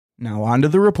Now on to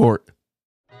the report.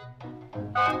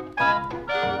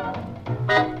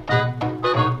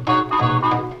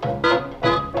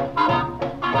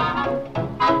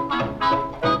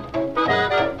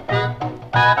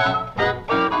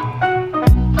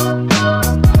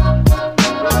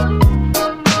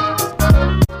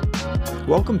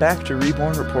 Welcome back to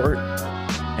Reborn Report,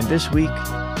 and this week,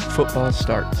 football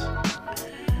starts.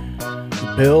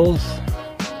 The Bills,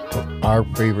 our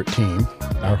favorite team,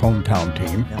 our hometown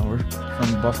team. Now we're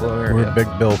from the Buffalo area. We're big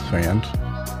Bills fans.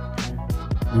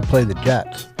 We play the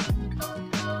Jets,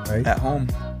 right? At home.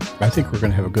 I think we're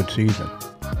going to have a good season.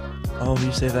 Oh,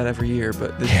 you say that every year,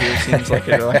 but this year seems like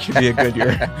it'll actually be a good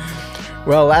year.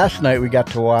 Well, last night we got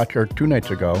to watch, or 2 nights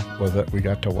ago, was it? We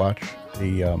got to watch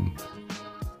the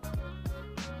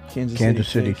Kansas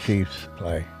City Chiefs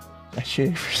play.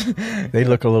 Chiefs. They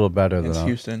look a little better than us.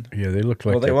 Houston. Yeah, they look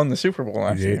like they won the Super Bowl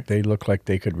last year. They look like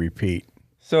they could repeat.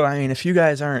 So, I mean, if you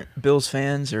guys aren't Bills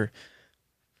fans or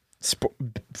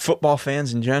football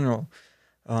fans in general,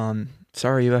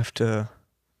 sorry you have to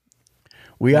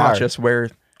watch us wear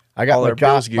I got all our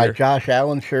Bills gear. my Josh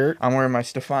Allen shirt. I'm wearing my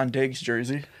Stephon Diggs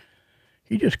jersey.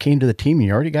 He just came to the team. He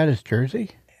already got his jersey?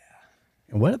 Yeah.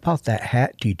 And what about that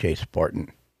hat DJ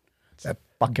sporting? That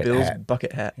bucket Bills hat.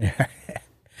 Bucket hat. Yeah.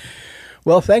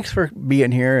 Well, thanks for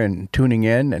being here and tuning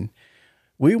in. And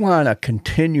we want to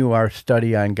continue our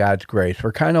study on God's grace.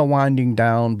 We're kind of winding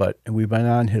down, but we've been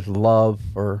on his love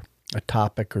for a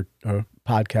topic or a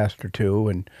podcast or two.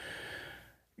 And,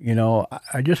 you know,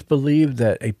 I just believe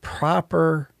that a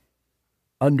proper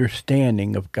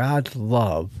understanding of God's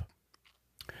love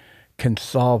can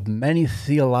solve many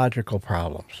theological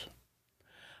problems.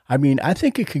 I mean, I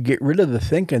think it could get rid of the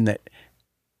thinking that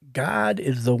God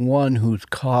is the one who's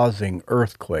causing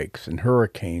earthquakes and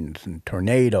hurricanes and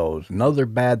tornadoes and other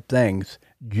bad things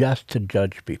just to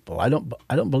judge people. I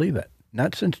don't believe it.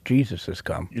 Not since Jesus has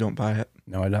come. You don't buy it?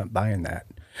 No, I'm not buying that.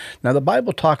 Now, the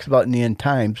Bible talks about in the end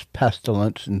times,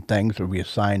 pestilence and things will be a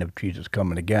sign of Jesus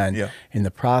coming again in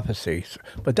the prophecies.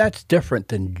 But that's different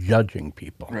than judging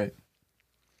people. Right.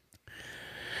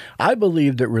 I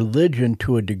believe that religion,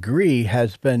 to a degree,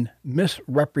 has been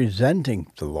misrepresenting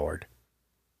the Lord.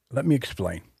 Let me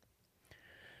explain.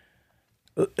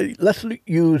 Let's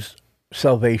use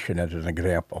salvation as an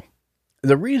example.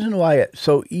 The reason why it's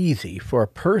so easy for a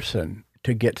person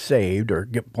to get saved or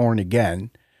get born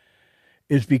again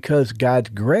is because God's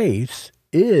grace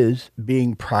is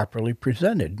being properly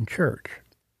presented in church.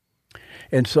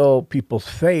 And so people's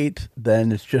faith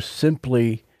then is just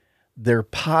simply their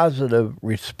positive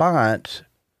response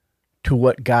to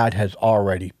what God has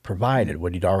already provided,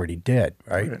 what he'd already did,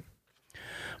 right?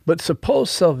 But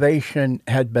suppose salvation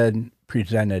had been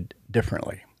presented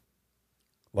differently.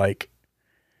 Like,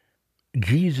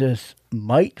 Jesus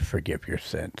might forgive your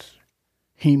sins.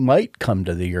 He might come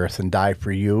to the earth and die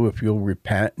for you if you'll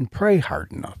repent and pray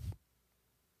hard enough.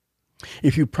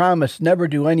 If you promise never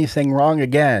do anything wrong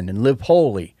again and live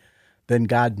holy, then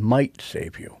God might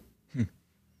save you.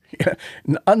 Yeah,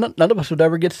 none of us would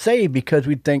ever get saved because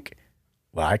we'd think,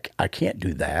 well, I can't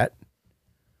do that.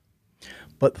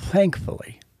 But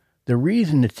thankfully, the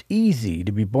reason it's easy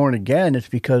to be born again is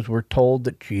because we're told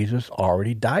that Jesus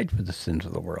already died for the sins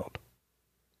of the world.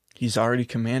 He's already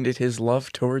commanded his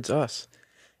love towards us.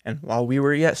 And while we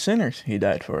were yet sinners, he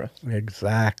died for us.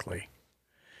 Exactly.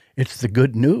 It's the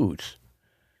good news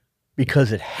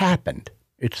because it happened.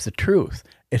 It's the truth.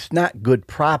 It's not good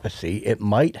prophecy. It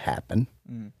might happen,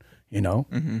 you know.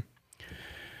 Mm-hmm.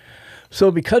 So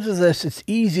because of this, it's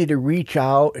easy to reach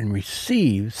out and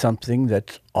receive something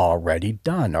that's already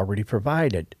done, already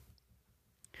provided.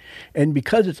 And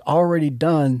because it's already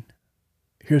done,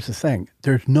 here's the thing.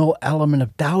 There's no element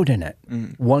of doubt in it,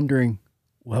 wondering,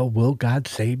 well, will God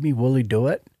save me? Will he do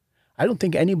it? I don't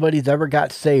think anybody's ever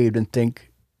got saved and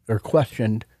think or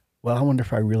questioned, well, I wonder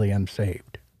if I really am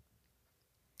saved.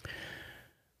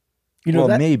 You know,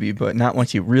 well, maybe, but not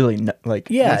once you really know, once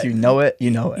you know it, you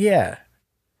know it. Yeah.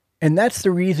 And that's the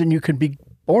reason you can be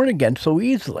born again so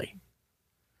easily.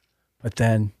 But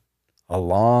then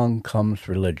along comes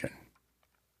religion.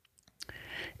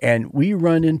 And we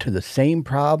run into the same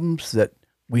problems that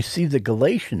we see the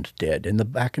Galatians did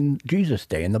back in Jesus'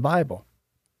 day in the Bible.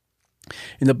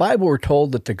 In the Bible, we're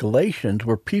told that the Galatians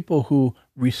were people who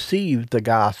received the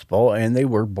gospel and they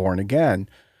were born again.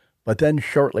 But then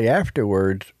shortly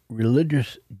afterwards,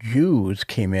 religious Jews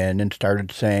came in and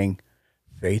started saying,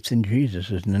 faith in Jesus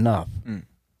isn't enough.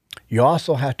 You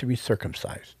also have to be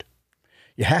circumcised.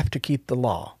 You have to keep the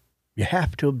law. You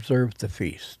have to observe the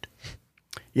feast.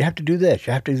 You have to do this.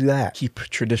 You have to do that. Keep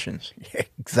traditions.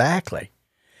 Exactly.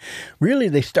 Really,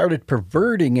 they started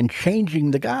perverting and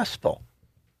changing the gospel.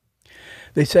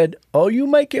 They said, oh, you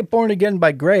might get born again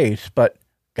by grace, but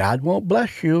God won't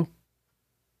bless you.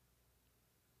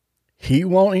 He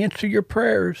won't answer your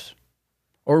prayers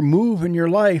or move in your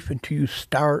life until you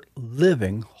start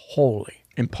living holy.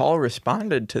 And Paul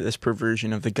responded to this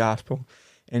perversion of the gospel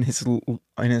in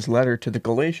his letter to the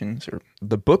Galatians, or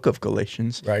the book of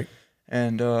Galatians. Right.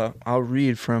 And I'll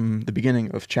read from the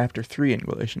beginning of chapter 3 in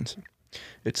Galatians.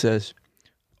 It says,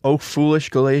 O foolish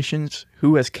Galatians,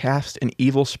 who has cast an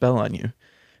evil spell on you?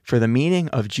 For the meaning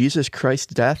of Jesus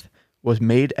Christ's death was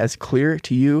made as clear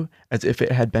to you as if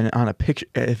it had been a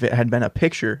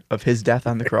picture of his death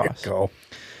on the cross.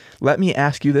 Let me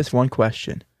ask you this one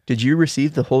question. Did you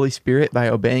receive the Holy Spirit by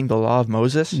obeying the law of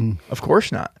Moses? Of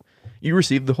course not. You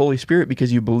received the Holy Spirit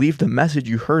because you believed the message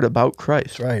you heard about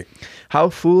Christ. Right. How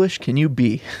foolish can you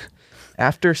be?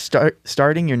 After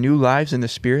starting your new lives in the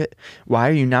Spirit, why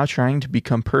are you now trying to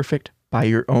become perfect by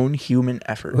your own human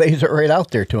effort? Lays it right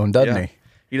out there to him, doesn't he?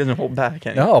 He doesn't hold back.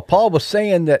 No, Paul was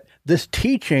saying that this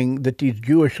teaching that these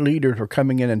Jewish leaders were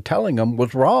coming in and telling them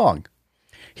was wrong.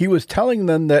 He was telling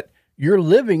them that you're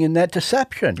living in that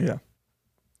deception. Yeah.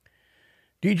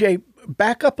 DJ,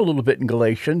 back up a little bit in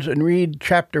Galatians and read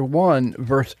chapter 1,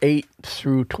 verse 8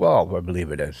 through 12, I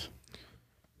believe it is.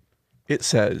 It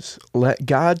says, let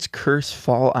God's curse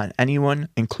fall on anyone,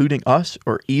 including us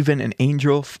or even an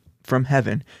angel from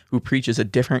heaven who preaches a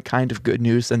different kind of good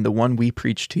news than the one we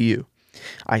preach to you.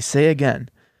 I say again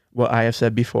what I have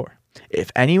said before.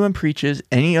 If anyone preaches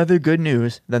any other good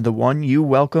news than the one you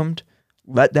welcomed,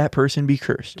 let that person be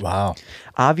cursed. Wow.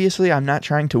 Obviously, I'm not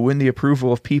trying to win the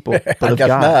approval of people, but I of guess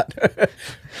God. not.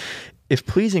 If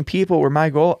pleasing people were my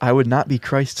goal, I would not be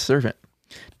Christ's servant.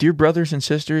 Dear brothers and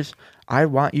sisters, I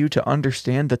want you to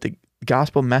understand that the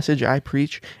gospel message I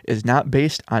preach is not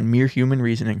based on mere human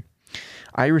reasoning.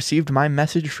 I received my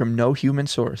message from no human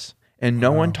source, and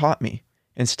no one taught me.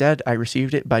 Instead, I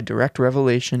received it by direct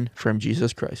revelation from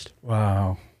Jesus Christ.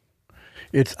 Wow.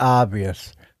 It's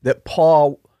obvious that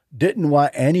Paul didn't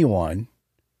want anyone,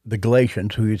 the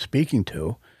Galatians who he was speaking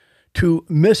to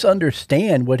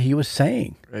misunderstand what he was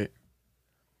saying. Right.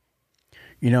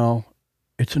 You know,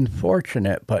 it's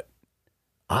unfortunate, but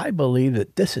I believe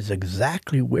that this is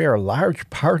exactly where a large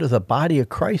part of the body of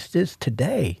Christ is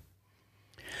today.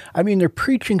 I mean, they're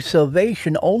preaching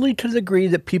salvation only to the degree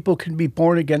that people can be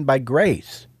born again by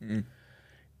grace.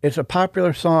 It's a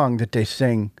popular song that they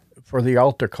sing for the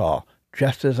altar call,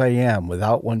 just as I am,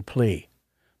 without one plea.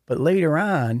 But later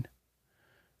on,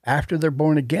 after they're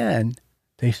born again,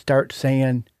 they start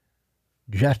saying,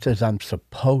 just as I'm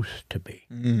supposed to be.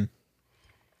 And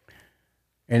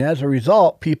as a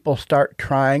result, people start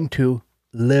trying to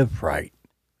live right,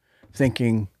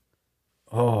 thinking,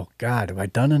 oh, God, have I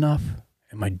done enough?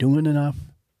 Am I doing enough?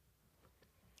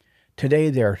 Today,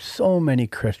 there are so many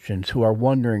Christians who are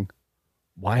wondering,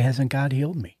 why hasn't God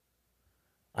healed me?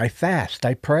 I fast,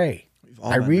 I pray,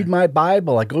 I read my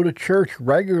Bible, I go to church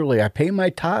regularly, I pay my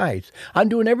tithes. I'm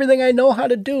doing everything I know how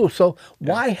to do, so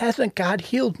why hasn't God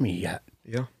healed me yet?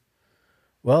 Yeah.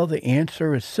 Well, the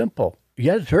answer is simple,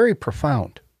 yet it's very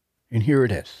profound. And here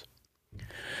it is.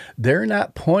 They're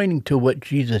not pointing to what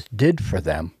Jesus did for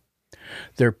them.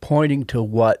 They're pointing to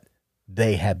what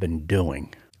they have been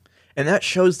doing. And that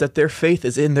shows that their faith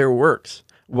is in their works,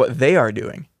 what they are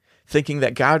doing, thinking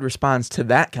that God responds to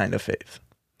that kind of faith.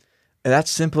 And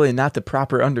that's simply not the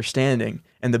proper understanding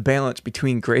and the balance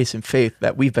between grace and faith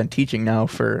that we've been teaching now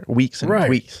for weeks and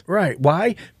weeks. Right.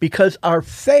 Why? Because our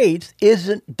faith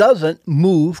doesn't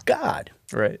move God.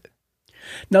 Right.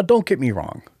 Now, don't get me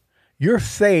wrong. Your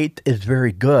faith is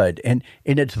very good, and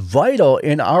it's vital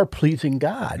in our pleasing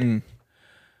God.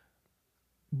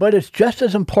 But it's just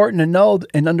as important to know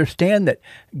and understand that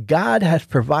God has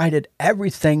provided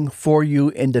everything for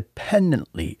you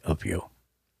independently of you.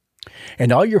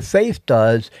 And all your faith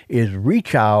does is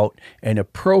reach out and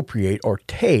appropriate or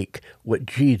take what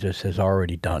Jesus has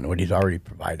already done, what he's already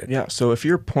provided. Yeah, so if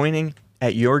you're pointing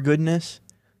at your goodness,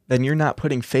 then you're not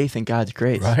putting faith in God's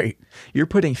grace. Right. You're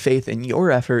putting faith in your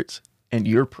efforts and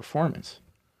your performance.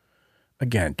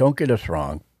 Again, don't get us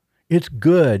wrong. It's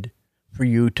good for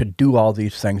you to do all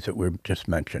these things that we've just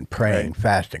mentioned, praying,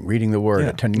 fasting, reading the word,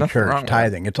 attending church,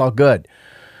 tithing. It's all good.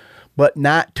 But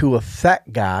not to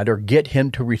affect God or get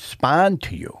him to respond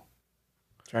to you.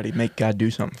 Try to make God do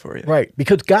something for you. Right,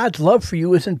 because God's love for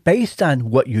you isn't based on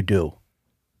what you do.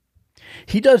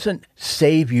 He doesn't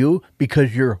save you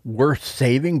because you're worth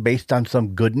saving based on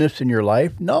some goodness in your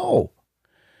life. No.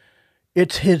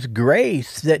 It's his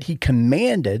grace that he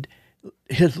commanded,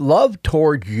 his love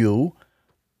toward you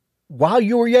while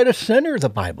you were yet a sinner, the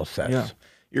Bible says. Yeah.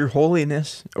 Your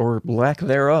holiness or lack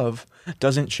thereof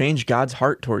doesn't change God's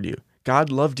heart toward you.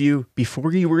 God loved you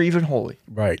before you were even holy.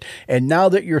 Right. And now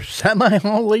that you're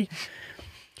semi-holy,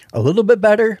 a little bit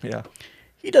better, Yeah.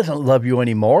 he doesn't love you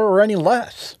any more or any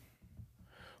less.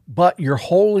 But your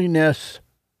holiness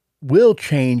will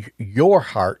change your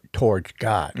heart towards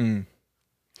God. Mm.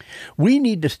 We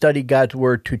need to study God's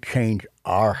word to change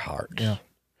our hearts. Yeah.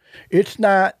 It's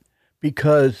not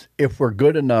because if we're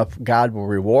good enough, God will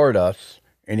reward us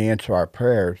and answer our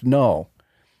prayers. No.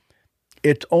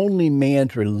 It's only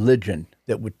man's religion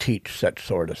that would teach such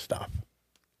sort of stuff,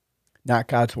 not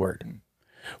God's word.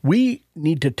 We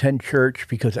need to attend church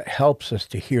because it helps us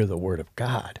to hear the word of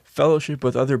God. Fellowship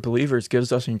with other believers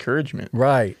gives us encouragement.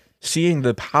 Right. Seeing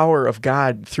the power of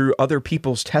God through other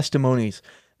people's testimonies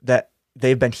that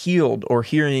they've been healed, or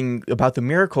hearing about the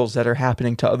miracles that are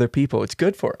happening to other people. It's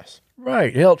good for us.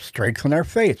 Right. It helps strengthen our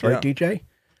faith, right, Yeah. DJ?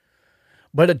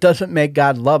 But it doesn't make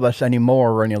God love us any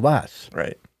more or any less.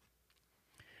 Right.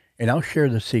 And I'll share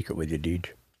the secret with you, Deej.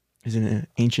 Isn't it an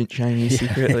ancient Chinese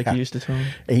secret like you used to tell me?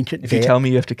 Ancient If you tell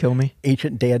me, you have to kill me.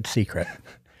 ancient dad secret.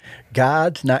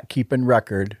 God's not keeping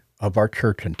record of our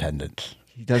church attendance.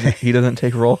 He doesn't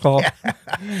take roll call.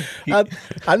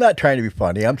 I'm not trying to be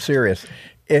funny. I'm serious.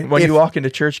 When you walk into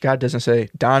church, God doesn't say,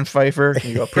 Don Pfeiffer,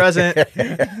 you go, present.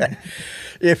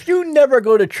 If you never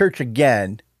go to church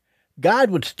again, God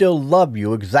would still love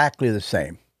you exactly the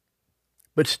same.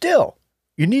 But still,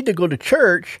 you need to go to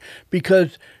church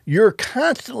because you're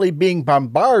constantly being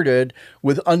bombarded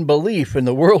with unbelief in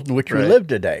the world in which we Right. live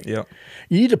today. Yep.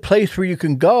 You need a place where you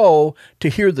can go to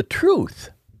hear the truth.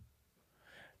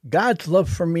 God's love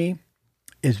for me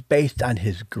is based on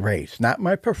his grace, not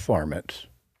my performance.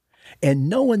 And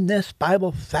knowing this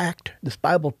Bible fact, this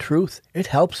Bible truth, it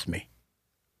helps me.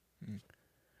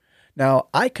 Now,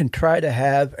 I can try to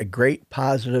have a great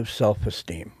positive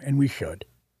self-esteem, and we should.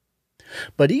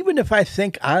 But even if I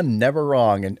think I'm never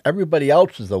wrong and everybody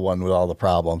else is the one with all the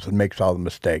problems and makes all the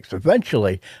mistakes,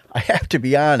 eventually I have to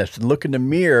be honest and look in the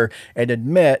mirror and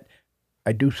admit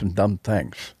I do some dumb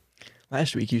things.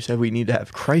 Last week, you said we need to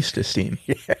have Christ esteem,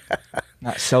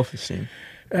 not self-esteem.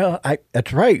 Well,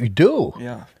 that's right, you do.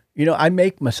 Yeah. You know, I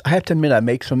have to admit I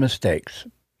make some mistakes.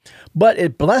 But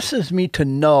it blesses me to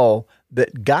know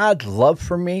that God's love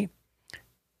for me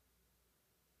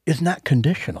is not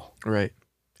conditional. Right.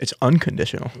 It's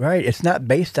unconditional. Right. It's not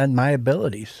based on my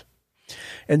abilities.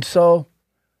 And so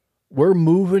we're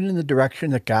moving in the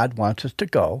direction that God wants us to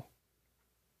go,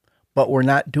 but we're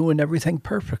not doing everything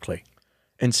perfectly.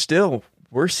 And still,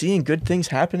 we're seeing good things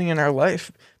happening in our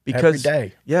life because Every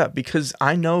day. Yeah, because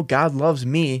I know God loves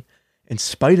me in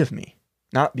spite of me,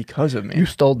 not because of me. You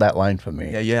stole that line from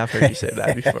me. Yeah, I've heard you say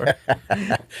that before.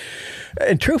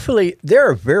 And truthfully, there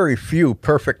are very few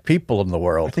perfect people in the I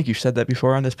world, think you've said that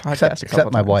before on this podcast.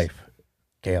 except my wife,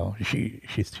 Gail.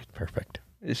 She's perfect.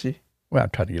 Is she? Well, I'm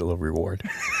trying to get a little reward.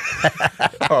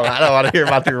 Oh, I don't want to hear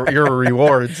about your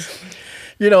rewards.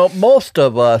 You know, most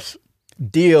of us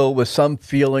deal with some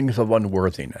feelings of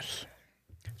unworthiness,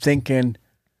 thinking,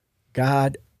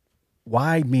 God,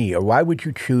 why me? Or why would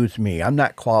you choose me? I'm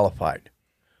not qualified.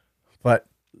 But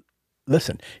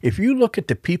listen, if you look at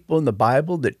the people in the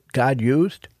Bible that God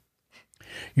used,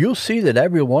 you'll see that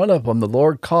every one of them the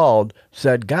Lord called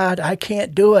said, God, I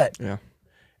can't do it. Yeah.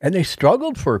 And they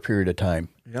struggled for a period of time.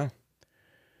 Yeah.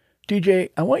 DJ,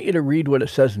 I want you to read what it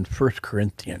says in 1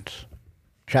 Corinthians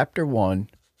chapter 1,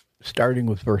 starting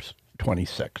with verse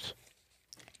 26.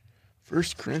 1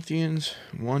 Corinthians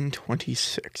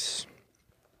 1:26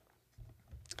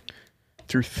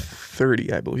 through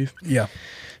 30, I believe. Yeah.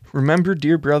 Remember,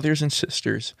 dear brothers and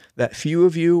sisters, that few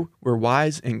of you were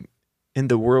wise in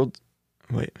the world.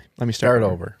 Wait, let me start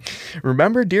over.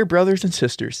 Remember, dear brothers and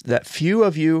sisters, that few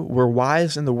of you were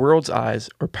wise in the world's eyes,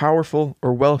 or powerful,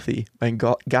 or wealthy when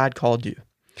God called you.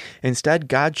 Instead,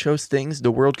 God chose things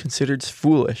the world considers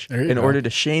foolish in order to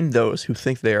shame those who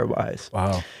think they are wise.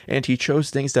 Wow. And he chose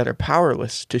things that are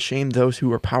powerless to shame those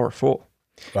who are powerful.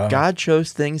 Wow. God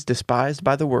chose things despised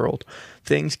by the world,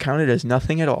 things counted as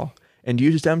nothing at all, and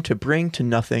used them to bring to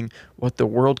nothing what the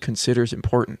world considers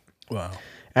important. Wow.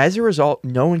 As a result,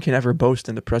 no one can ever boast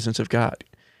in the presence of God.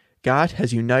 God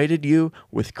has united you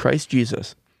with Christ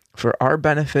Jesus. For our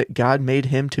benefit, God made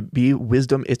him to be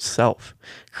wisdom itself.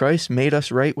 Christ made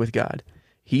us right with God.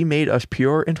 He made us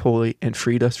pure and holy and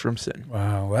freed us from sin.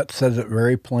 Wow, that says it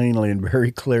very plainly and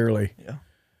very clearly. Yeah.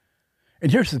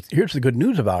 And here's the good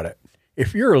news about it.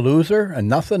 If you're a loser and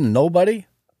nothing and nobody,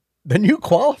 then you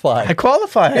qualify. I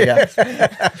qualify, I guess.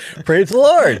 Praise the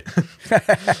Lord.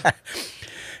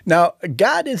 Now,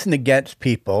 God isn't against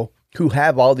people who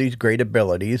have all these great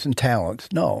abilities and talents.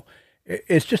 No,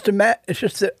 it's just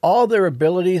that all their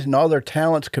abilities and all their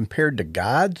talents compared to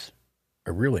God's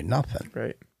are really nothing.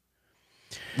 Right.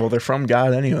 Well, they're from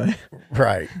God anyway.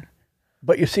 Right.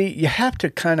 But you see, you have to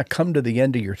kind of come to the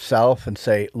end of yourself and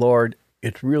say, Lord,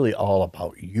 it's really all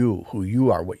about you, who you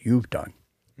are, what you've done.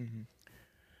 Mm-hmm.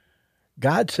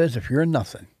 God says if you're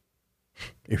nothing,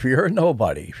 if you're a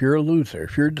nobody, if you're a loser,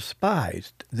 if you're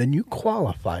despised, then you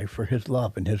qualify for his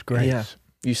love and his grace. Yeah.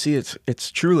 You see,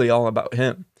 it's truly all about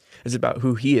him. It's about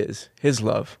who he is, his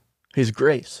love, his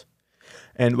grace.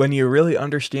 And when you really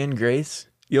understand grace,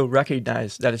 you'll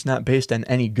recognize that it's not based on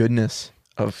any goodness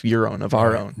of your own, of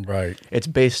our own. Right. It's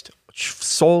based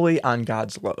solely on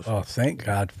God's love. Oh, thank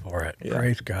God for it. Yeah.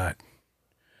 Praise God.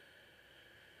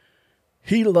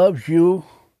 He loves you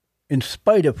in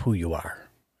spite of who you are,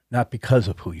 not because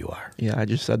of who you are. Yeah, I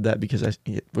just said that because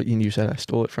what you said, I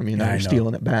stole it from you. Now I you're know.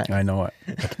 stealing it back. I know it.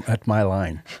 That's my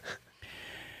line.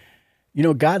 You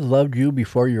know, God loved you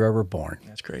before you were ever born.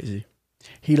 That's crazy.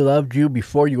 He loved you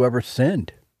before you ever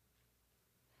sinned.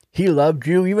 He loved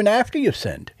you even after you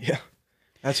sinned. Yeah.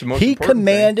 That's the most He important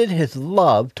commanded his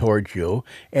love towards you,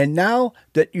 and now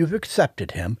that you've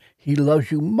accepted him, he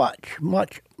loves you much,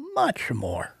 much, much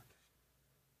more.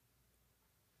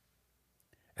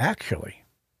 Actually,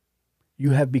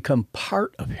 you have become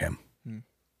part of him.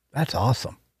 That's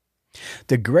awesome.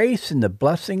 The grace and the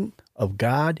blessing of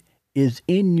God is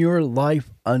in your life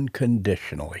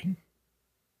unconditionally.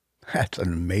 That's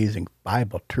an amazing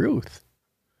Bible truth.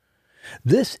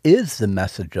 This is the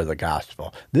message of the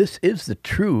gospel. This is the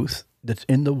truth that's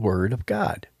in the Word of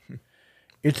God.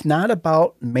 It's not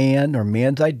about man or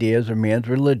man's ideas or man's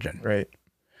religion. Right.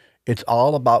 It's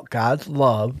all about God's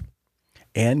love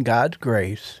and God's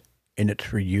grace, and it's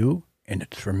for you and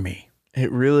it's for me.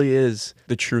 It really is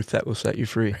the truth that will set you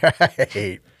free.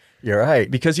 Right. You're right.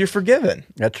 Because you're forgiven.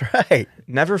 That's right.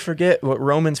 Never forget what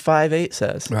Romans 5:8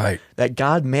 says. Right. That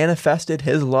God manifested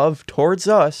his love towards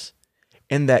us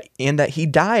and that he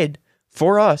died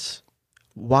for us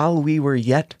while we were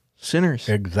yet sinners.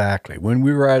 Exactly. When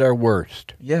we were at our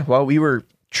worst. Yeah, while we were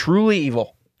truly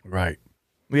evil. Right.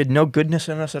 We had no goodness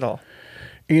in us at all.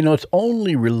 You know, it's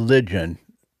only religion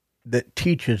that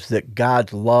teaches that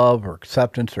God's love or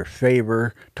acceptance or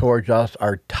favor towards us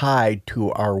are tied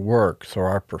to our works or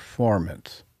our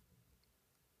performance.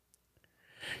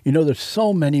 You know, there's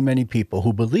so many people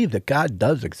who believe that God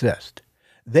does exist.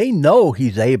 They know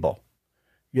he's able,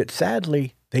 yet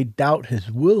sadly, they doubt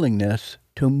his willingness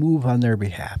to move on their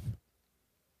behalf.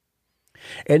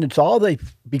 And it's all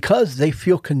because they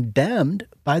feel condemned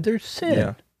by their sin.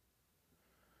 Yeah.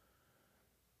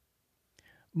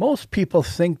 Most people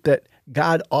think that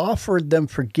God offered them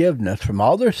forgiveness from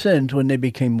all their sins when they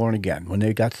became born again, when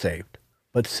they got saved.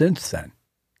 But since then,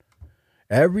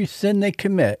 every sin they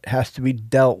commit has to be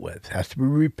dealt with, has to be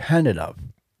repented of.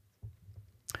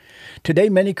 Today,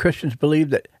 many Christians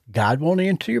believe that God won't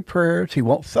answer your prayers, he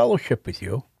won't fellowship with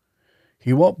you,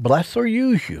 he won't bless or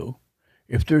use you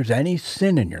if there's any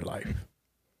sin in your life.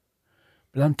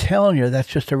 But I'm telling you, that's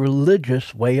just a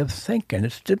religious way of thinking.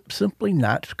 It's simply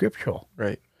not scriptural.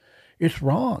 Right. It's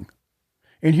wrong.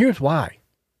 And here's why.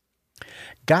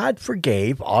 God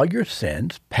forgave all your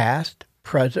sins, past,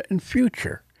 present, and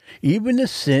future, even the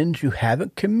sins you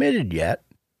haven't committed yet,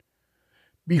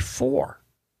 before.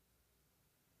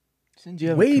 Sins you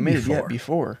haven't Way committed before. yet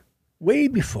before. Way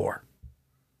before.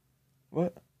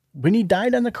 What? When he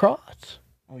died on the cross.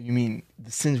 Oh, you mean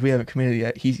the sins we haven't committed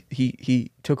yet?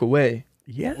 He took away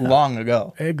Yeah. long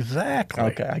ago. Exactly.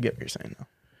 Okay, I get what you're saying now.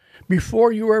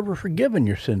 Before you were ever forgiven,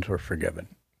 your sins were forgiven.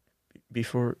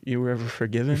 Before you were ever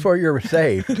forgiven? Before you were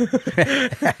saved.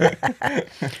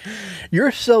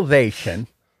 Your salvation,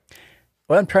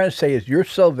 what I'm trying to say is your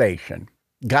salvation,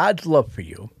 God's love for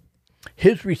you,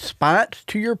 his response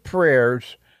to your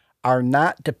prayers are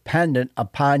not dependent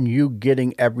upon you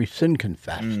getting every sin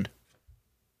confessed.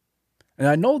 And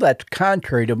I know that's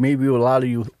contrary to maybe what a lot of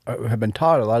you have been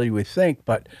taught, a lot of you would think,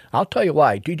 but I'll tell you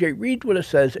why. DJ, read what it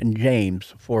says in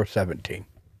James 4:17.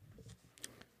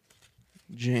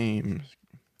 James,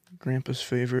 Grandpa's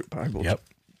favorite Bible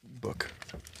book.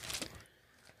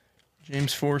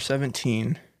 James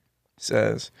 4:17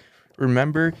 says,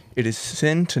 "Remember, it is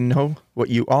sin to know what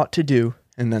you ought to do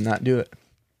and then not do it."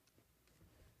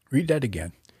 Read that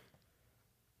again.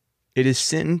 It is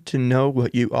sin to know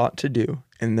what you ought to do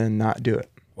and then not do it.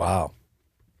 Wow.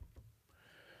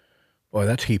 Boy,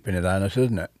 that's heaping it on us,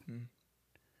 isn't it?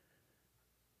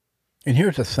 And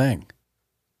here's the thing.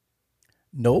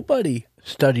 Nobody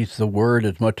studies the Word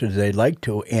as much as they'd like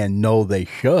to and know they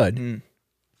should.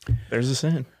 There's a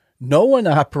sin. No one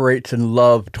operates in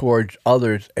love towards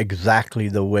others exactly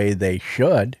the way they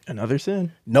should. Another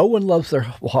sin. No one loves their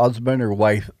husband or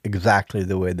wife exactly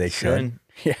the way they should. Sin.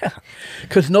 Yeah,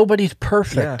 because nobody's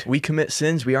perfect. We commit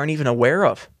sins we aren't even aware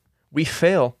of. We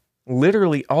fail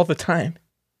literally all the time.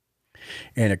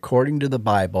 And according to the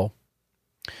Bible,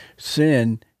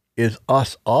 sin is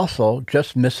us also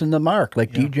just missing the mark,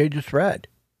 like DJ just read.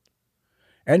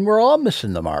 And we're all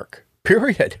missing the mark,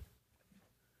 period.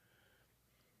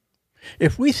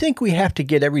 If we think we have to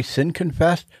get every sin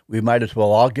confessed, we might as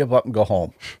well all give up and go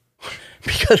home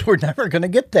because we're never going to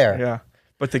get there. Yeah.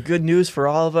 But the good news for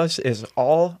all of us is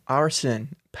all our sin,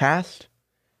 past,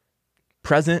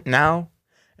 present, now,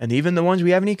 and even the ones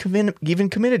we haven't even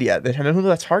committed yet. I know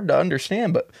that's hard to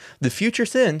understand, but the future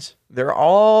sins, they're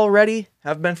already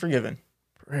have been forgiven.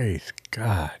 Praise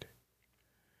God.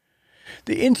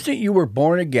 The instant you were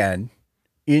born again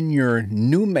in your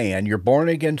new man, your born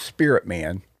again spirit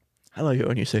man. I like it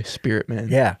when you say spirit man.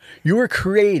 Yeah. You were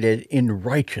created in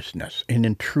righteousness and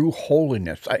in true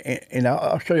holiness. And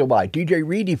I'll show you why. DJ,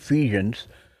 read Ephesians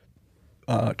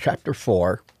chapter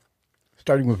 4,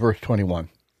 starting with verse 21.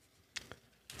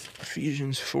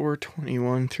 Ephesians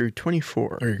 4:21 through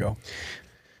 24. There you go.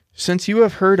 Since you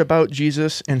have heard about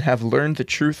Jesus and have learned the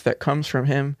truth that comes from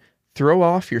him, throw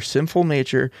off your sinful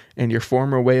nature and your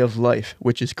former way of life,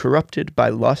 which is corrupted by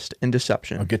lust and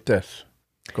deception. Now get this.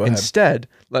 Go ahead. Instead,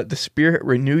 let the Spirit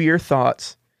renew your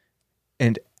thoughts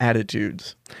and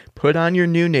attitudes. Put on your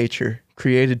new nature,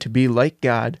 created to be like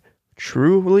God,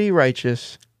 truly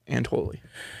righteous and holy.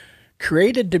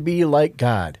 Created to be like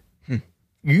God.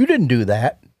 You didn't do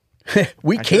that.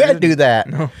 We I can't do that.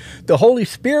 No. The Holy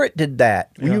Spirit did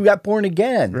that when you got born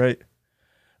again. Right.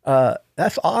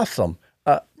 That's awesome.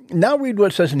 Now read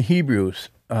what it says in Hebrews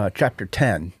chapter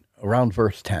 10, around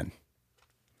verse 10.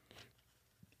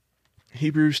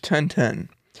 Hebrews 10:10.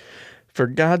 For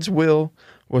God's will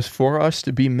was for us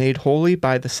to be made holy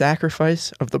by the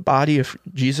sacrifice of the body of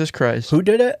Jesus Christ. Who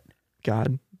did it?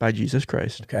 God, by Jesus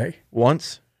Christ. Okay.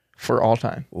 Once for all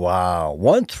time. Wow.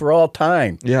 Once for all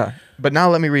time. Yeah. But now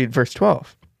let me read verse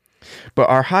 12. But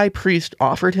our high priest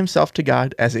offered himself to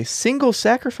God as a single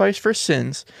sacrifice for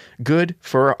sins, good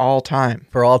for all time.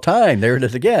 For all time. There it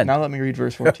is again. Now let me read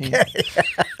verse 14. Okay.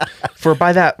 For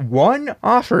by that one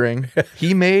offering,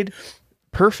 he made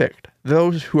perfect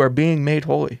those who are being made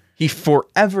holy. He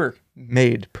forever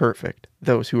made perfect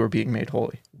those who are being made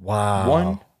holy. Wow.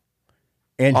 One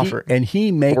offering. And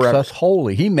he makes forever. us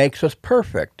holy. He makes us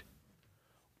perfect.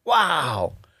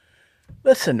 Wow.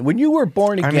 Listen, when you were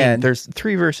born again. I mean, there's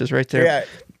 3 verses right there. Yeah.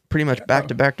 Pretty much back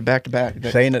to back to back to back.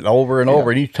 Saying it over and over,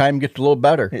 and each time gets a little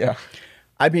better. Yeah.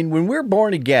 I mean, when we're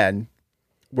born again,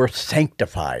 we're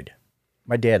sanctified.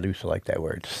 My dad used to like that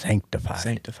word, sanctified.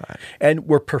 Sanctified. And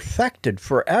we're perfected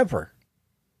forever.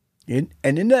 And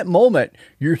in that moment,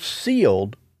 you're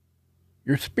sealed,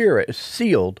 your spirit is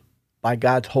sealed by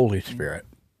God's Holy Spirit.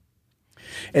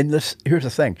 And here's the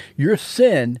thing, your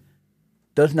sin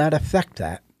does not affect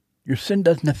that. Your sin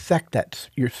doesn't affect that,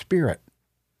 your spirit.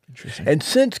 Interesting. And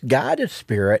since God is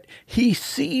spirit, he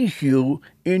sees you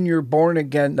in your born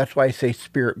again. That's why I say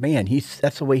spirit man.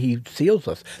 That's the way he seals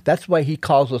us. That's why he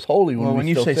calls us holy when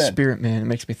you say sin. spirit man, it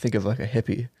makes me think of like a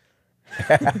hippie.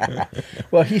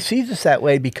 Well, he sees us that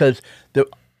way because the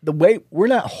way we're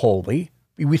not holy,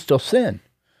 we still sin.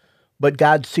 But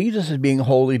God sees us as being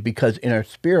holy because in our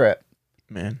spirit,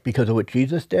 because of what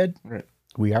Jesus did,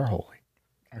 we are holy.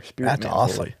 Our spirit That's man's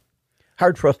awesome. holy.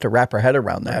 Hard for us to wrap our head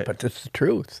around that, but it's the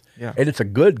truth. Yeah. And it's a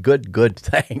good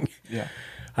thing. Yeah.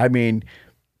 I mean,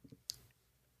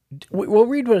 we'll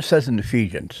read what it says in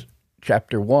Ephesians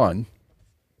chapter 1.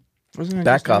 Wasn't it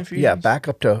Back just in up. Yeah, Ephesians? back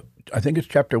up to, I think it's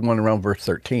chapter 1 around verse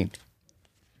 13.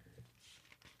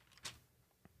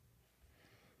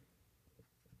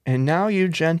 And now you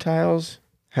Gentiles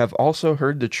have also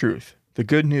heard the truth, the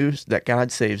good news that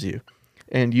God saves you.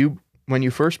 And when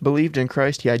you first believed in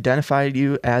Christ, he identified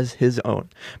you as his own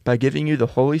by giving you the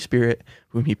Holy Spirit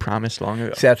whom he promised long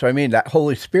ago. See, that's what I mean. That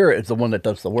Holy Spirit is the one that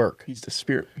does the work. He's the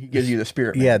Spirit. He gives you the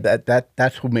Spirit. Yeah,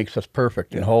 that's who makes us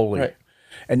perfect and holy. Right.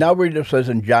 And now read what it says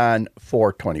in John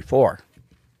 4:24.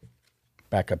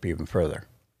 Back up even further.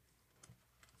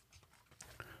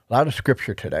 A lot of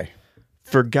scripture today.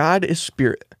 For God is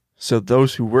spirit, so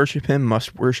those who worship him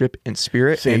must worship in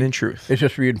spirit and in truth. It's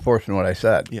just reinforcing what I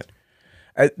said. Yeah.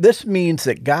 This means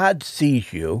that God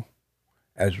sees you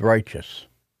as righteous.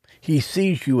 He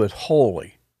sees you as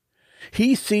holy.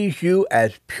 He sees you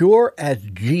as pure as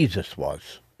Jesus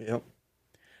was. Yep.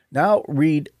 Now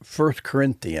read 1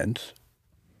 Corinthians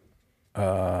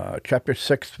chapter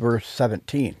 6, verse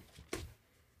 17.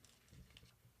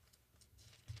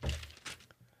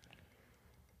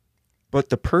 But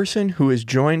the person who is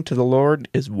joined to the Lord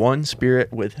is one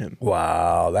spirit with him.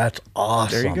 Wow, that's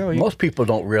awesome. There you go. Most people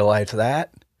don't realize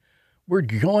that. We're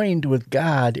joined with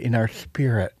God in our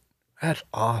spirit. That's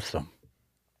awesome.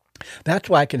 That's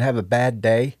why I can have a bad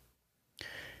day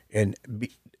and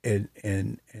be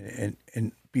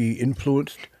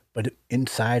influenced, but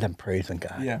inside I'm praising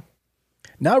God. Yeah.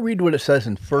 Now read what it says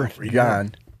in 1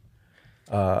 John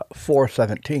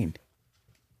 4:17.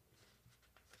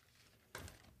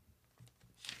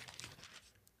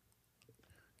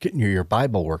 Getting your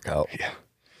Bible workout. Yeah.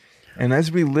 And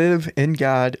as we live in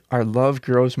God, our love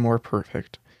grows more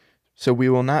perfect. So we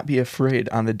will not be afraid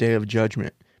on the day of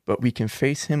judgment, but we can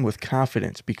face him with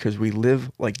confidence because we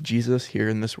live like Jesus here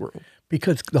in this world.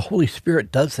 Because the Holy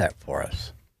Spirit does that for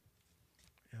us.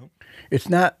 Yep. It's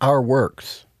not our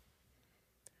works.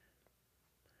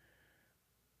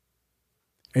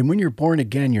 And when you're born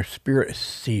again, your spirit is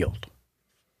sealed.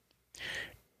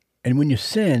 And when you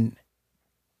sin,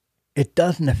 it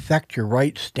doesn't affect your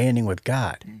right standing with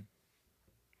God.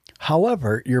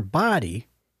 However, your body,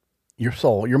 your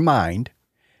soul, your mind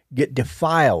get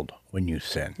defiled when you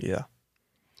sin. Yeah.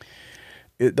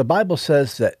 The Bible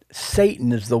says that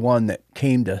Satan is the one that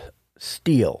came to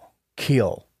steal,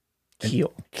 kill.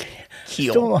 Kill.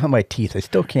 Still don't have my teeth. I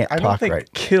still can't I don't talk think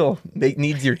right. kill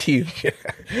needs your teeth.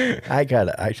 I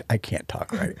can't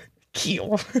talk right.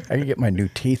 Kill. I can get my new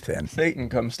teeth in. Satan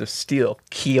comes to steal,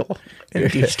 kill,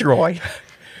 and destroy.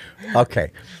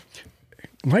 Okay.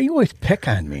 Why do you always pick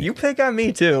on me? You pick on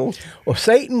me too. Well,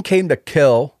 Satan came to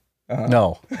kill.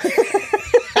 No.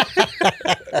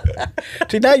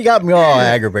 See, now you got me all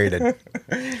aggravated.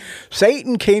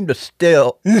 Satan came to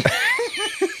steal.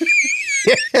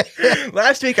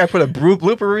 Last week I put a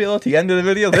blooper reel at the end of the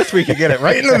video. This week you get it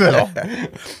right in the middle.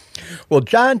 Well,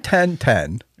 John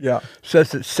 10:10 Yeah.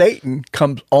 says that Satan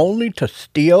comes only to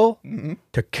steal,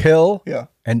 to kill, Yeah.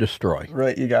 and destroy.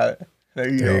 Right, you got it. There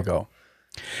you go.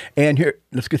 And here,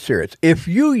 let's get serious. If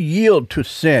you yield to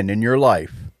sin in your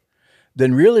life,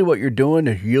 then really what you're doing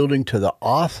is yielding to the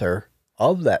author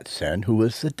of that sin, who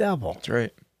is the devil. That's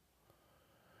right.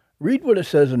 Read what it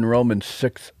says in Romans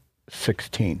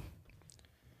 6:16.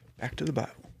 Back to the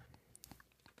Bible.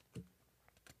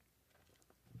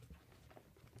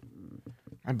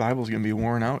 My Bible's going to be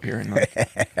worn out here in like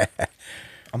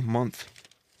a month.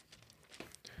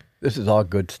 This is all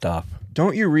good stuff.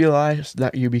 Don't you realize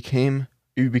that you become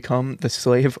the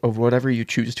slave of whatever you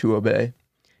choose to obey?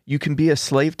 You can be a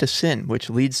slave to sin,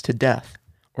 which leads to death,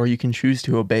 or you can choose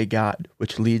to obey God,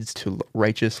 which leads to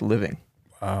righteous living.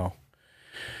 Wow.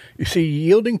 You see,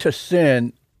 yielding to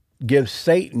sin gives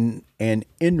Satan an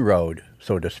inroad,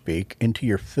 so to speak, into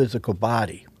your physical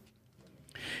body.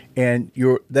 And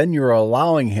you're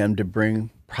allowing him to bring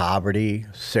poverty,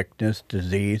 sickness,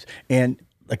 disease, and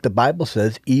like the Bible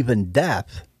says, even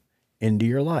death into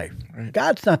your life. Right.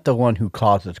 God's not the one who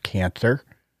causes cancer.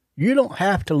 You don't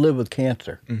have to live with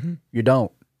cancer. Mm-hmm. You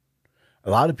don't.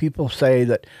 A lot of people say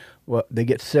that, well, they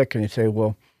get sick and they say,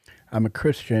 well, I'm a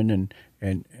Christian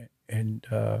and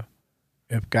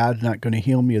if God's not going to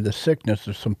heal me of the sickness,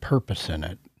 there's some purpose in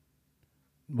it.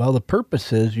 Well, the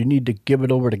purpose is you need to give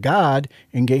it over to God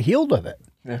and get healed of it.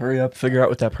 Yeah, hurry up, figure out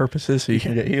what that purpose is so you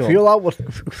can get healed. Figure out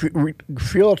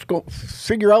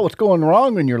what's going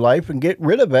wrong in your life and get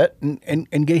rid of it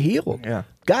and get healed. Yeah.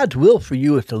 God's will for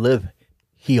you is to live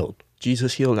healed.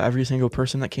 Jesus healed every single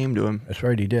person that came to him. That's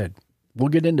right, he did. We'll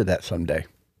get into that someday.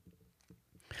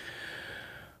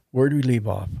 Where do we leave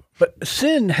off? But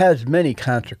sin has many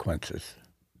consequences.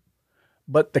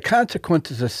 But the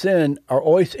consequences of sin are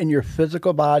always in your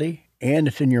physical body and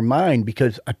it's in your mind,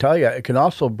 because I tell you, it can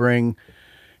also bring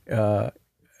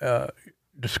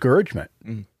discouragement.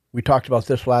 Mm. We talked about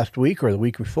this last week or the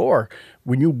week before.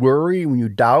 When you worry, when you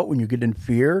doubt, when you get in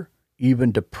fear,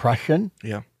 even depression,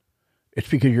 Yeah. it's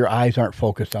because your eyes aren't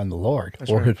focused on the Lord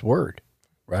or right. his word,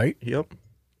 right? Yep.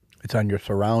 It's on your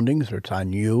surroundings, or it's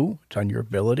on you, it's on your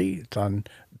ability, it's on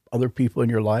other people in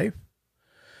your life.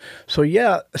 So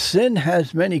yeah, sin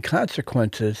has many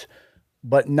consequences,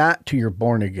 but not to your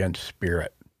born-again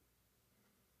spirit.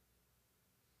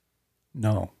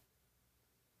 No.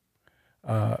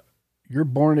 Your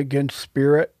born-again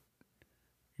spirit,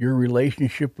 your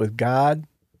relationship with God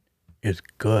is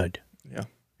good. Yeah.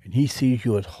 And he sees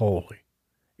you as holy.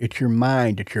 It's your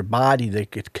mind, it's your body that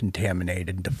gets contaminated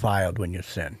and defiled when you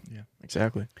sin. Yeah,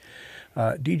 exactly.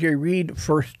 DJ, read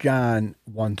 1 John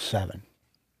 1:7.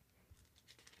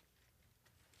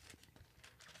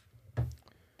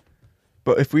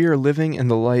 But if we are living in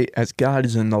the light as God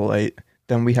is in the light,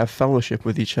 then we have fellowship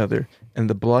with each other, and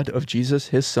the blood of Jesus,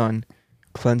 his son,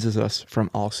 cleanses us from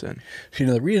all sin. See,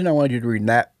 now the reason I wanted you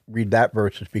to read that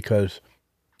verse is because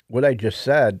what I just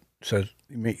said says,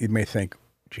 you may think,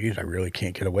 geez, I really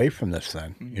can't get away from this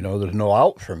then. Mm-hmm. You know, there's no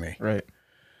out for me. Right.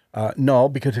 No,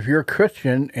 because if you're a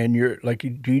Christian and you're like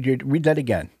DJ, read that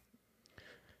again.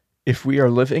 If we are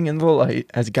living in the light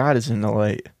as God is in the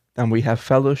light, then we have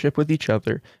fellowship with each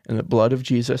other, and the blood of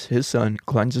Jesus, his son,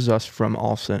 cleanses us from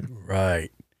all sin.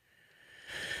 Right.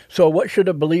 So what should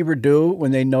a believer do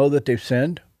when they know that they've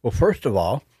sinned? Well, first of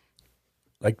all,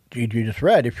 like Gigi just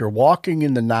read, if you're walking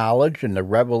in the knowledge and the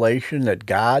revelation that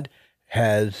God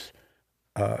has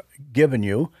given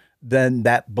you, then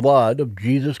that blood of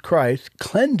Jesus Christ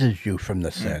cleanses you from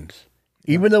the sins,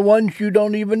 even the ones you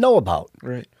don't even know about.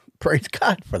 Right. Praise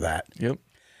God for that. Yep.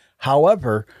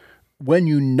 However, when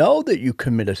you know that you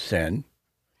commit a sin,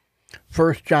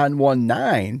 1 John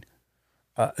 1:9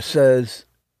 says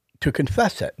to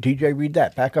confess it. DJ, read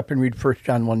that. Back up and read 1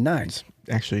 John 1:9.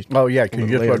 Actually, Oh, yeah, because you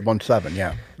just later. read 1:7.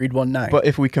 Yeah, read 1:9. But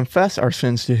if we confess our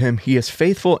sins to him, he is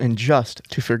faithful and just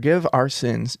to forgive our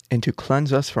sins and to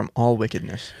cleanse us from all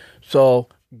wickedness. So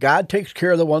God takes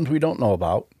care of the ones we don't know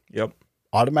about Yep.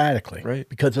 automatically, Right.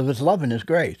 because of his love and his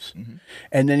grace.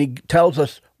 And then he tells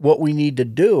us what we need to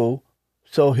do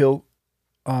so he'll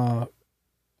to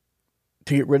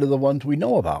get rid of the ones we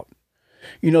know about.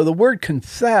 You know, the word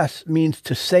confess means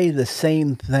to say the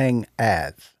same thing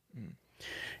as.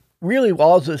 Really,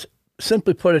 all this,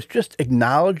 simply put, it's just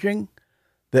acknowledging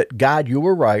that, God, you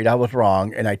were right, I was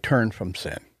wrong, and I turned from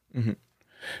sin.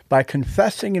 By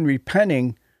confessing and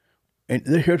repenting, and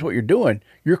here's what you're doing,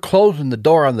 you're closing the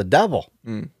door on the devil.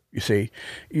 You see,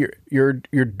 you're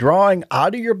drawing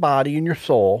out of your body and your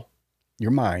soul,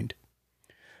 your mind,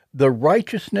 the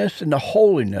righteousness and the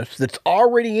holiness that's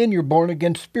already in your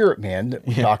born-again spirit man that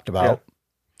we talked about,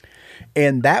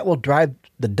 and that will drive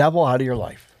the devil out of your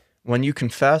life. When you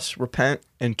confess, repent,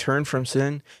 and turn from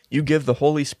sin, you give the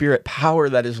Holy Spirit power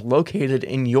that is located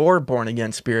in your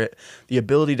born-again spirit, the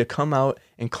ability to come out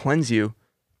and cleanse you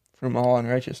from all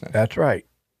unrighteousness. That's right.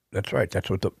 That's right.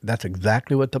 That's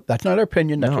exactly what that's not our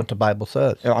opinion. That's what the Bible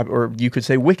says. Or you could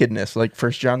say wickedness, like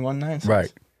 1 John 1:9 says.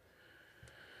 Right.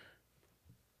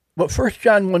 But 1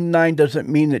 John 1:9 doesn't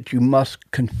mean that you must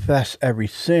confess every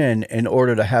sin in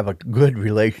order to have a good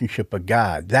relationship with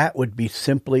God. That would be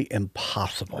simply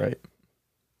impossible. Right.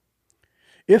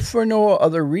 If for no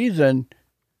other reason,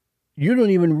 you don't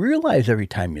even realize every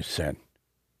time you sin.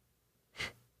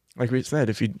 Like we said,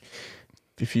 if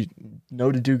you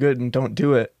know to do good and don't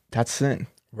do it, that's sin.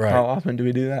 Right. How often do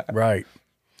we do that? Right.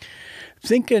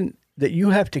 Thinking that you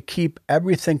have to keep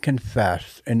everything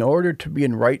confessed in order to be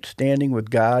in right standing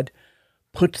with God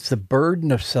puts the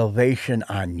burden of salvation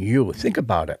on you. Think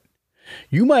about it.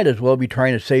 You might as well be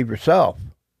trying to save yourself.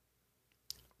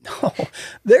 No,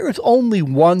 there is only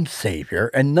one Savior,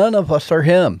 and none of us are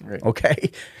him, Right.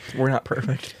 okay? We're not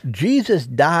perfect. Jesus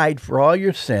died for all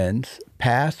your sins,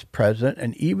 past, present,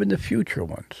 and even the future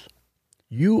ones.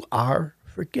 You are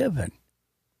forgiven.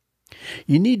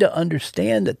 You need to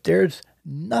understand that there's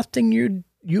nothing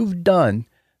you've done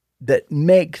that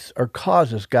makes or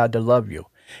causes God to love you.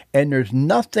 And there's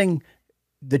nothing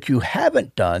that you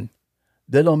haven't done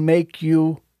that'll make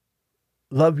you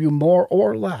love you more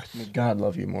or less. God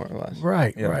love you more or less.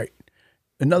 Right, Yeah. right.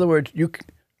 In other words,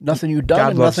 nothing you've done God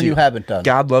and loves nothing you haven't done.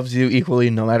 God loves you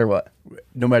equally no matter what.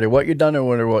 No matter what you've done or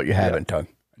no matter what you haven't done.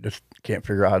 I just can't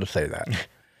figure out how to say that.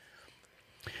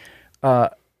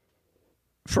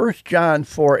 1 John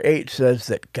 4:8 says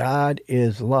that God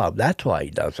is love. That's why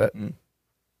he does it.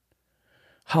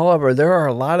 However, there are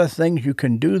a lot of things you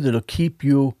can do that'll keep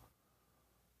you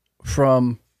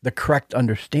from the correct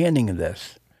understanding of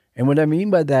this. And what I mean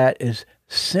by that is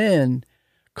sin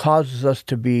causes us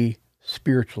to be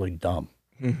spiritually dumb.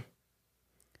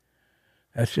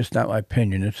 That's just not my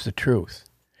opinion. It's the truth.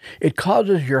 It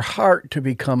causes your heart to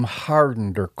become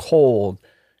hardened or cold,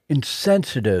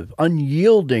 insensitive,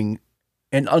 unyielding,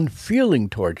 and unfeeling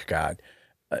towards God.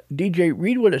 DJ,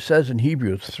 read what it says in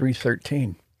Hebrews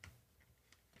 3:13.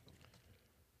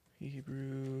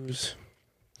 Hebrews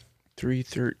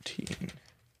 3:13.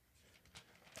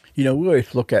 You know, we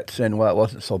always look at sin, well, it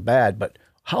wasn't so bad, but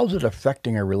how's it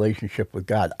affecting our relationship with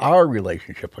God? Our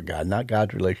relationship with God, not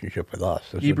God's relationship with us.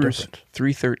 There's a Hebrews difference.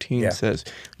 3:13 says,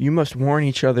 "You must warn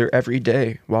each other every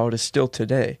day while it is still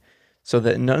today, so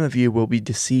that none of you will be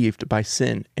deceived by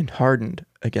sin and hardened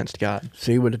against God."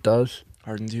 See what it does?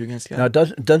 Hardens you against God. Now,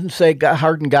 it doesn't say God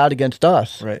harden God against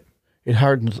us. Right. It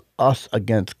hardens us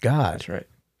against God. That's right.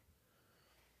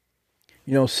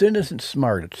 You know, sin isn't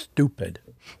smart. It's stupid.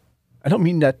 I don't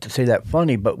mean that to say that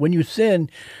funny, but when you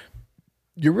sin,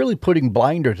 you're really putting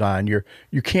blinders on. You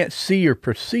can't see or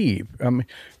perceive.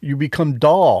 You become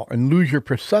dull and lose your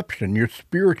perception. Your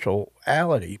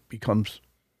spirituality becomes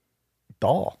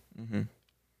dull.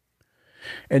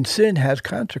 And sin has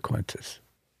consequences.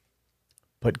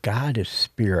 But God is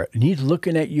spirit, and he's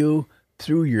looking at you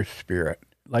through your spirit,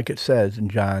 like it says in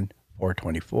John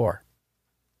 4:24.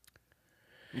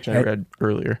 Which I read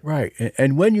earlier. Right.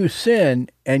 And when you sin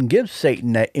and give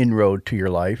Satan that inroad to your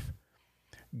life,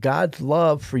 God's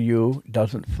love for you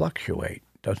doesn't fluctuate,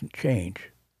 doesn't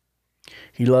change.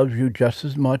 He loves you just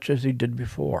as much as he did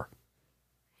before.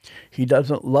 He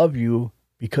doesn't love you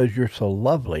because you're so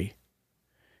lovely.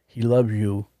 He loves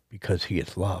you because he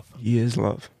is love. He is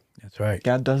love. That's right.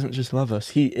 God doesn't just love us.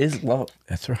 He is love.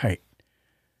 That's right.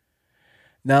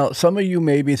 Now, some of you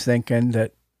may be thinking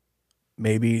that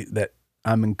maybe that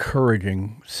I'm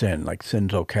encouraging sin, like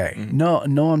sin's okay. No,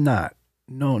 I'm not.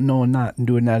 No, I'm not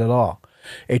doing that at all.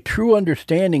 A true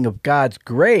understanding of God's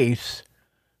grace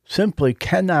simply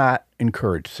cannot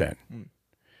encourage sin.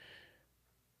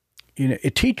 You know,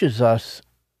 it teaches us,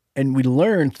 and we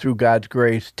learn through God's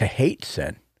grace to hate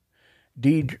sin.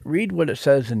 Read what it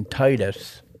says in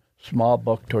Titus, small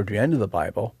book towards the end of the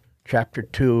Bible, chapter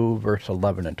 2, verse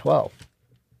 11 and 12.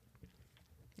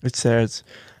 It says,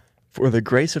 "For the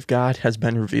grace of God has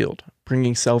been revealed,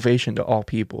 bringing salvation to all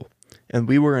people. And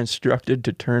we were instructed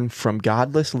to turn from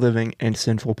godless living and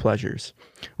sinful pleasures.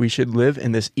 We should live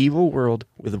in this evil world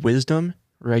with wisdom,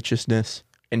 righteousness,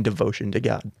 and devotion to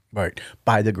God." Right.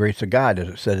 By the grace of God, as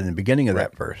it said in the beginning of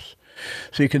that verse.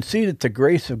 So you can see that the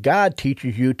grace of God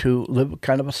teaches you to live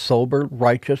kind of a sober,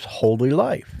 righteous, holy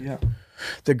life. Yeah.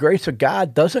 The grace of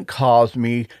God doesn't cause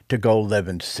me to go live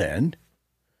in sin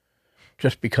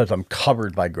just because I'm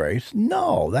covered by grace.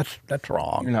 No, that's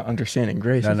wrong. You're not understanding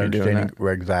grace Not if you're doing that.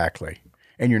 understanding exactly.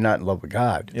 And you're not in love with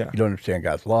God. Yeah. You don't understand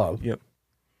God's love. Yep.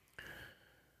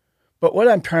 But what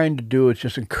I'm trying to do is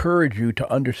just encourage you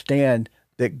to understand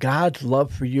that God's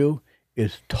love for you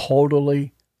is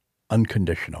totally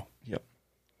unconditional. Yep.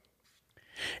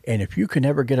 And if you can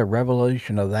ever get a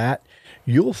revelation of that,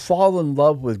 you'll fall in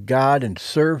love with God and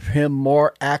serve him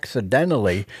more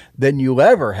accidentally than you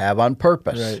ever have on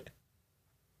purpose. Right.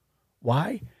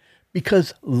 Why?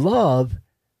 Because love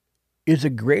is a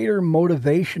greater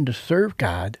motivation to serve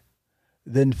God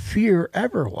than fear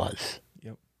ever was.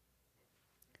 Yep.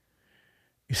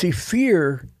 You see,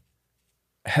 fear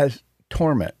has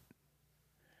torment.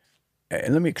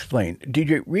 And let me explain.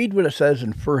 DJ, read what it says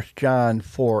in 1 John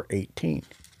 4:18.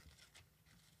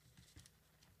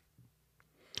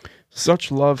 "Such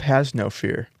love has no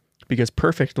fear, because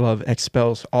perfect love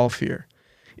expels all fear.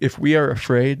 If we are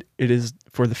afraid, it is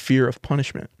for the fear of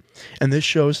punishment. And this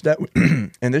shows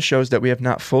that we have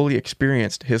not fully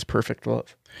experienced his perfect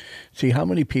love." See, how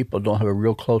many people don't have a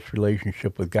real close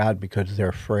relationship with God because they're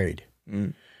afraid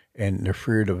and they're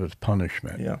feared of his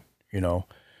punishment? Yeah. You know,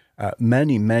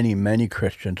 many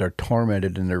Christians are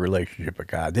tormented in their relationship with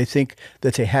God. They think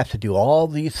that they have to do all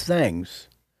these things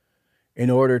in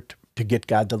order to get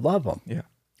God to love them. Yeah.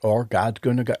 Or God's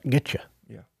going to get you.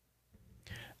 Yeah.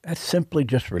 That's simply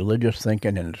just religious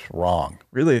thinking, and it's wrong.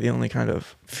 Really, the only kind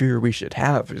of fear we should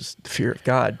have is the fear of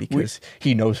God, because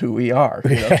he knows who we are.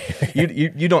 You know?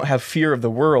 you don't have fear of the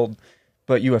world,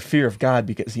 but you have fear of God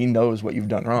because he knows what you've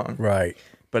done wrong. Right.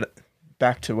 But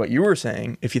back to what you were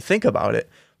saying, if you think about it,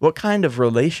 what kind of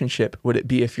relationship would it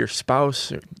be if your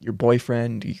spouse or your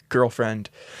boyfriend, your girlfriend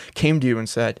came to you and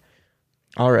said,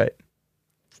 "All right,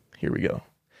 here we go.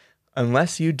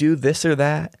 Unless you do this or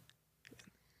that,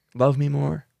 love me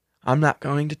more, I'm not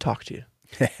going to talk to you.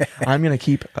 I'm going to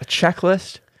keep a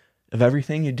checklist of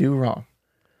everything you do wrong.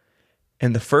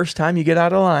 And the first time you get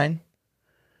out of line,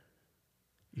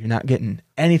 you're not getting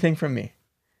anything from me."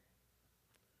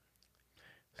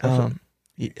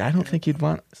 I don't think you'd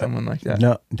want someone like that.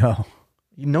 No.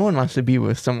 No one wants to be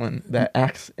with someone that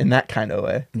acts in that kind of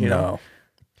way. You know?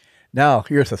 Now,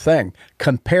 here's the thing.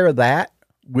 Compare that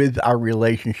with our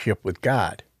relationship with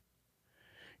God.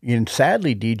 And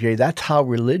sadly, DJ, that's how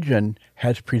religion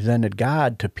has presented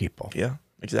God to people. Yeah,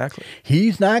 exactly.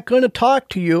 He's not going to talk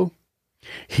to you.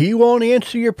 He won't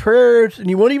answer your prayers, and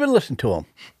you won't even listen to him.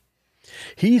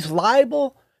 He's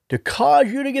liable to cause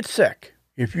you to get sick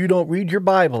if you don't read your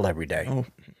Bible every day. Oh,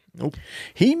 nope.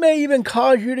 He may even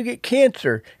cause you to get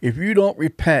cancer if you don't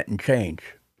repent and change.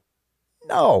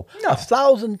 No.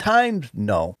 1,000 times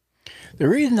no. The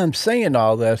reason I'm saying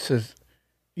all this is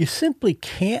you simply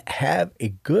can't have a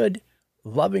good,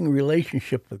 loving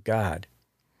relationship with God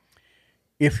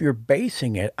if you're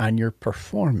basing it on your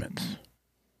performance.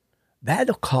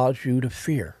 That'll cause you to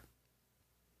fear.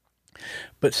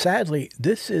 But sadly,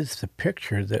 this is the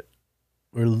picture that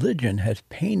religion has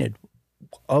painted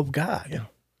of God. Yeah.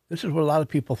 This is what a lot of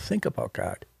people think about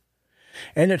God.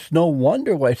 And it's no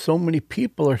wonder why so many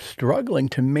people are struggling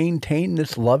to maintain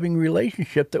this loving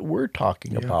relationship that we're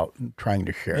talking about and trying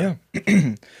to share.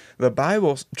 Yeah. The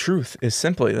Bible's truth is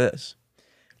simply this.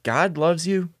 God loves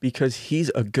you because he's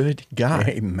a good God.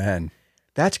 Amen.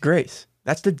 That's grace.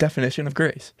 That's the definition of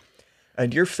grace.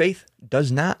 And your faith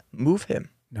does not move him.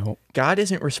 No. God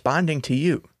isn't responding to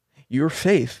you. Your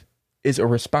faith is a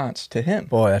response to him.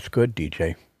 Boy, that's good,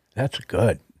 DJ. That's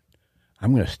good.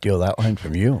 I'm going to steal that line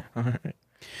from you. All right.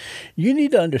 You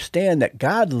need to understand that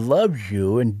God loves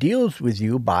you and deals with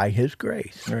you by his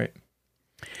grace. Right.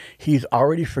 He's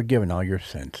already forgiven all your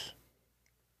sins.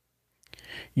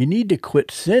 You need to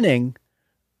quit sinning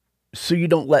so you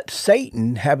don't let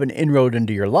Satan have an inroad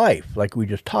into your life, like we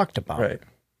just talked about. Right.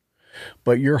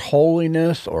 But your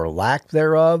holiness or lack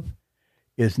thereof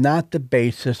is not the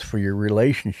basis for your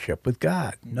relationship with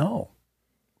God. No.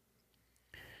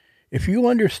 If you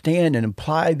understand and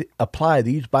apply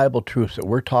these Bible truths that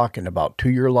we're talking about to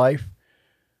your life,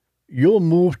 you'll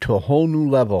move to a whole new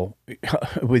level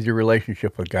with your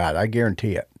relationship with God. I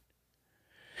guarantee it.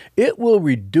 It will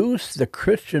reduce the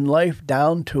Christian life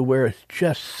down to where it's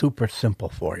just super simple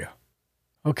for you.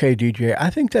 Okay, DJ, I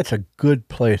think that's a good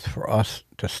place for us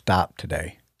to stop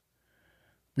today.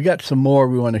 We got some more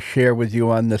we want to share with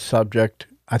you on this subject.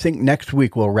 I think next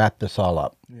week we'll wrap this all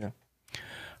up. Yeah.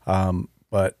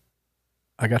 But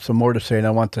I got some more to say, and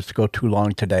I want this to go too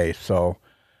long today. So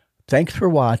thanks for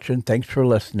watching. Thanks for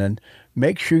listening.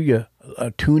 Make sure you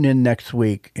tune in next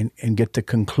week and get the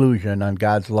conclusion on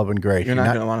God's love and grace. You're not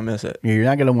going to want to miss it. You're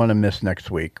not going to want to miss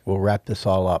next week. We'll wrap this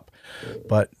all up.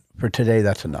 But for today,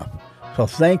 that's enough. So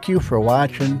thank you for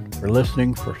watching, for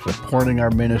listening, for supporting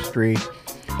our ministry.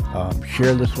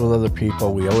 Share this with other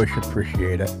people. We always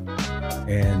appreciate it.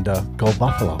 And go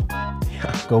Buffalo.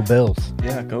 Yeah. Go Bills.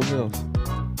 Yeah, go Bills.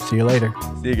 See you later.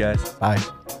 See you guys. Bye.